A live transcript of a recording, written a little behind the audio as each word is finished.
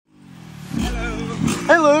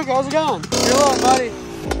Hey Luke, how's it going? You're little buddy.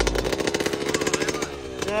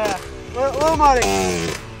 Yeah, little buddy.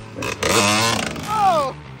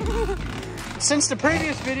 Oh! Since the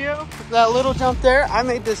previous video, that little jump there, I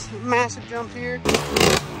made this massive jump here.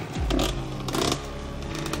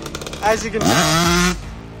 As you can tell,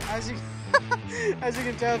 as you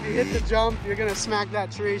can tell, if you hit the jump, you're gonna smack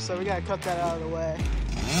that tree, so we gotta cut that out of the way.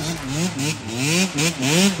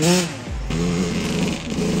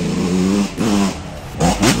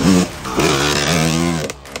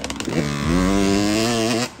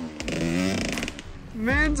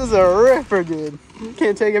 Mans is a ripper, dude. You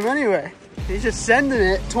can't take him anywhere. He's just sending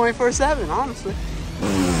it 24/7, honestly.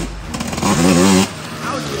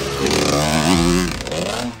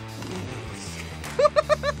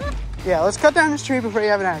 Yeah, let's cut down this tree before you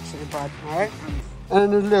have an accident, bud. All right? And then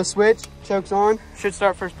there's a little switch. Choke's on. Should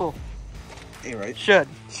start first pull. Hey, right? Should.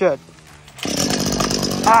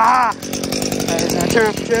 Ah! Alright, now turn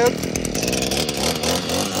off the choke.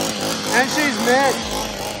 And she's mid.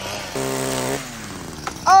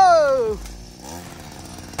 Oh!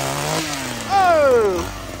 Oh!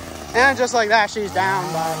 And just like that, she's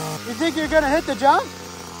down, bud. You think you're gonna hit the jump?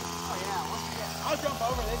 Oh, yeah. I'll jump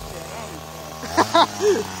over this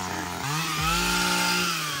shit.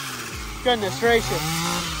 Goodness gracious.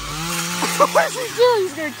 What is he doing?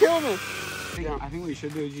 He's gonna kill me. I think what you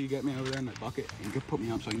should do is you get me over there in the bucket and you can put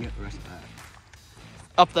me up so I can get the rest of that.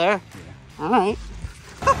 Up there? Yeah. Alright.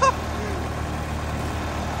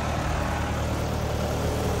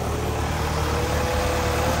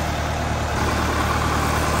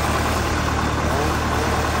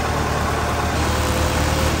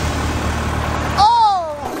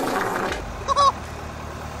 Oh!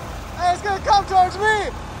 Hey, it's gonna come towards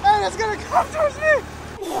me! Hey, it's gonna come towards me!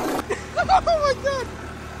 Oh my god!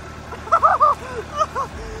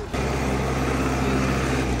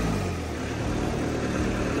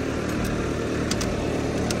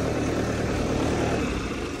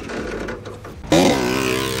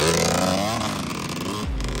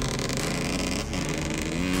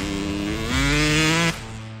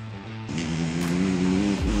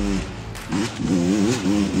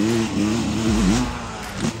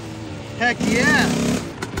 Heck yeah!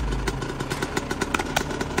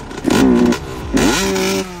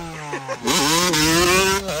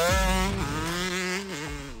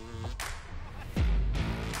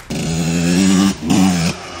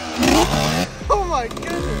 Oh my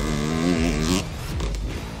goodness!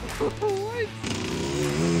 What?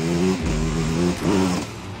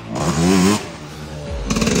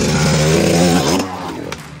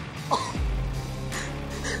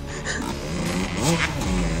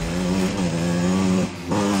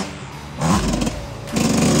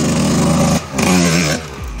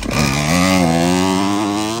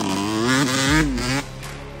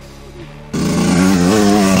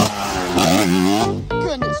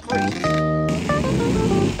 Goodness gracious!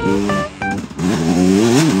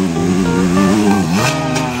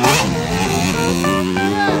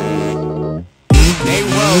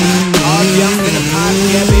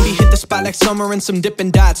 Like summer and some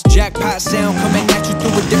dipping dots. Jackpot sound coming at you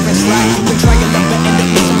through a different slot. You can try your luck but end up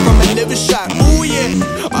missing from a liver shot. Ooh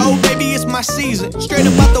yeah, oh baby it's my season. Straight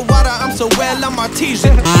up out the water, I'm so well, I'm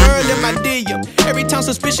artesian. Girl in my DM. Every time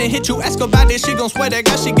suspicion hit you, ask about this, she gon' swear that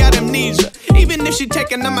God she got amnesia. Even if she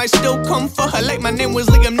taken, I might still come for her like my name was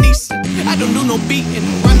Liam Neeson. I don't do no beating,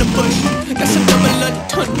 run the bush. That's a double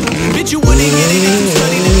entendre. Bitch, you wouldn't get it if you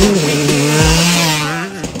studied it for weekend.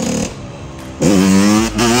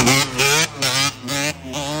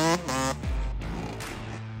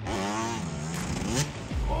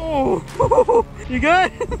 Oh, you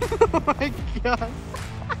good? Oh my god.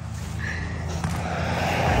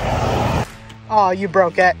 Oh, you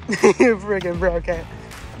broke it. You freaking broke it.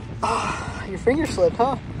 Oh, your finger slipped,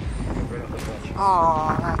 huh?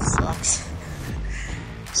 Oh, that sucks.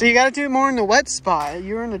 So you gotta do it more in the wet spot.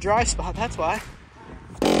 You were in the dry spot, that's why.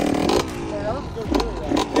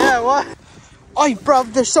 Yeah, what? Oh, bro,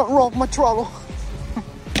 there's something wrong with my throttle.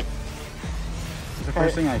 The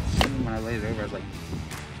first thing I seen when I laid over, I was like,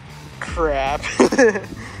 crap.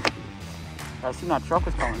 I seen that truck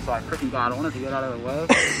was coming, so I freaking got on it to get out of the way.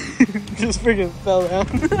 Just freaking fell down.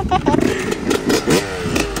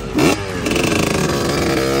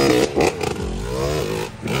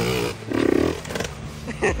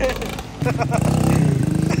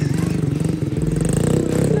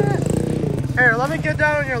 Here, let me get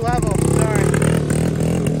down on your level. Sorry.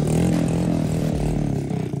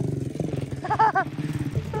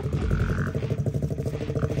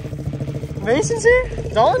 Mason's here?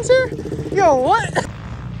 Dawn's here? Yo, what?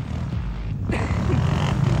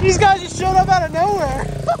 These guys just showed up out of nowhere.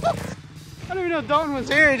 don't even know Dalton was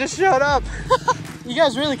here. He just showed up. You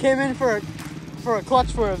guys really came in for a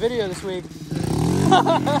clutch for a video this week.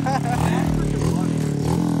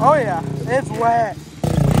 Oh yeah, it's wet.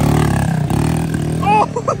 Oh!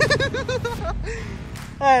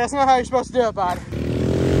 Hey, that's not how you're supposed to do it, bud.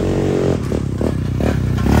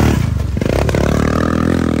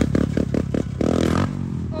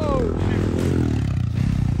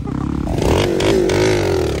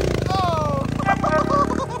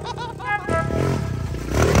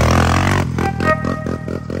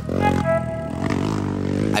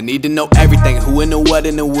 I need to know everything, who and the what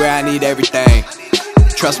and the where, I need everything.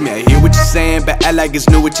 Trust me, I hear what you're saying, but act like it's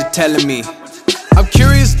new what you're telling me. I'm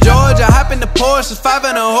curious, George, I hop in the Porsche, it's 5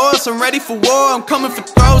 and a horse, I'm ready for war, I'm coming for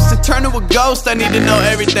throats, to turn to a ghost, I need to know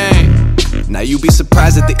everything. Now you be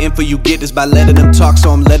surprised at the info you get is by letting them talk, so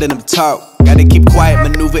I'm letting them talk. Gotta keep quiet,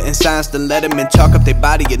 maneuver in silence, then let them in, talk up their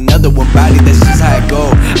body, another one body, that's just how it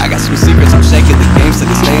go. I got some secrets, I'm shaking the game so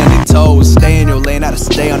they stay on their toes. Stay in your lane, how to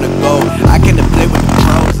stay on the go. I came to play with the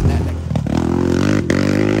pros.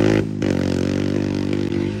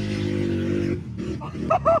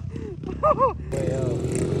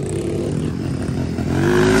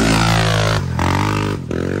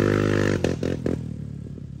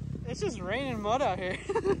 It's just raining mud out here.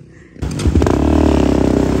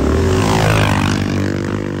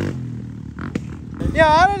 Yeah,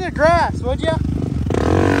 out of the grass, would ya?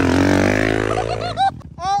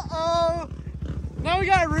 Uh-oh. Now we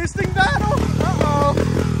got a roosting battle? Uh-oh.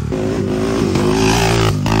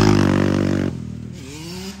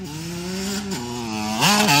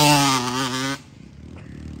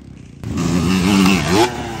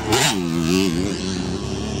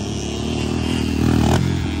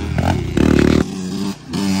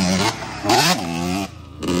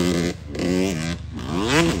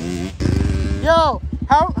 Yo,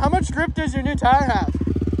 how much grip does your new tire have?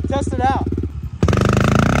 Test it out.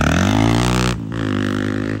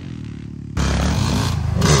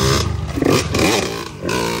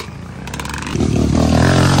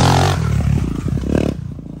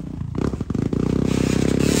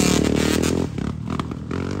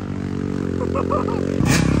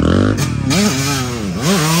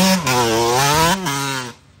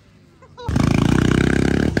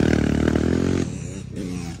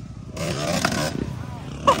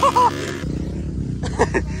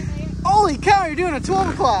 Holy cow, you're doing a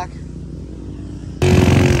 12 o'clock.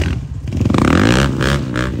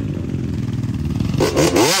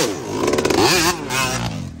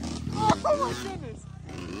 Oh my goodness.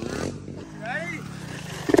 Ready?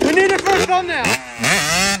 We need it for a thumbnail.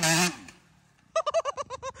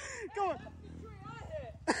 Go on.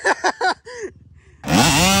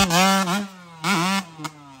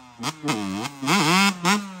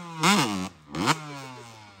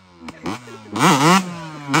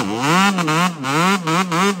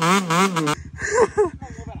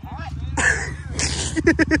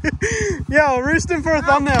 Yo, roosting for a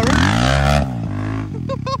thumbnail. Dude,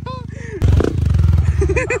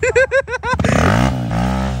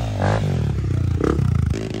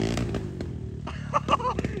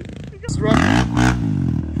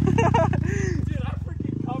 I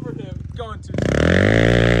freaking covered him going to.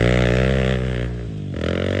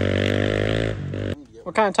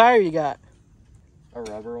 What kind of tire you got? A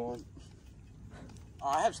rubber one. Oh,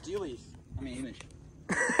 I have Steely's. I mean, Image.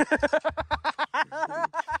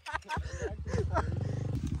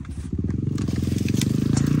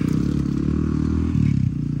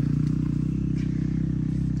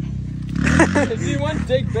 If you want to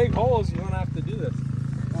dig big holes, you don't have to do this.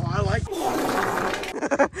 Oh, I like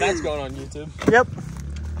it. That's going on YouTube. Yep.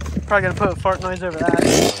 Probably gonna put a fart noise over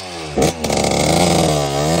that.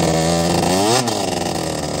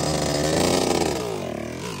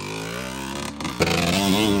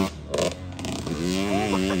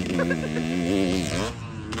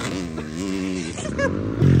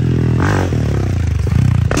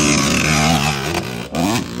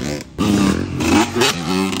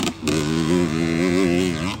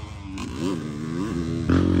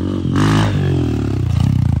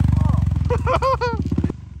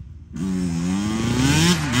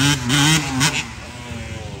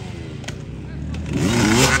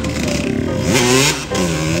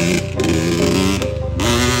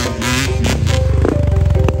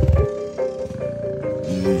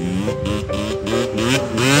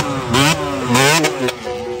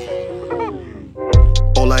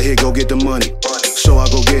 All I hear, go get the money, so I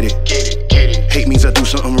go get it. Hate means I do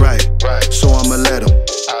something right.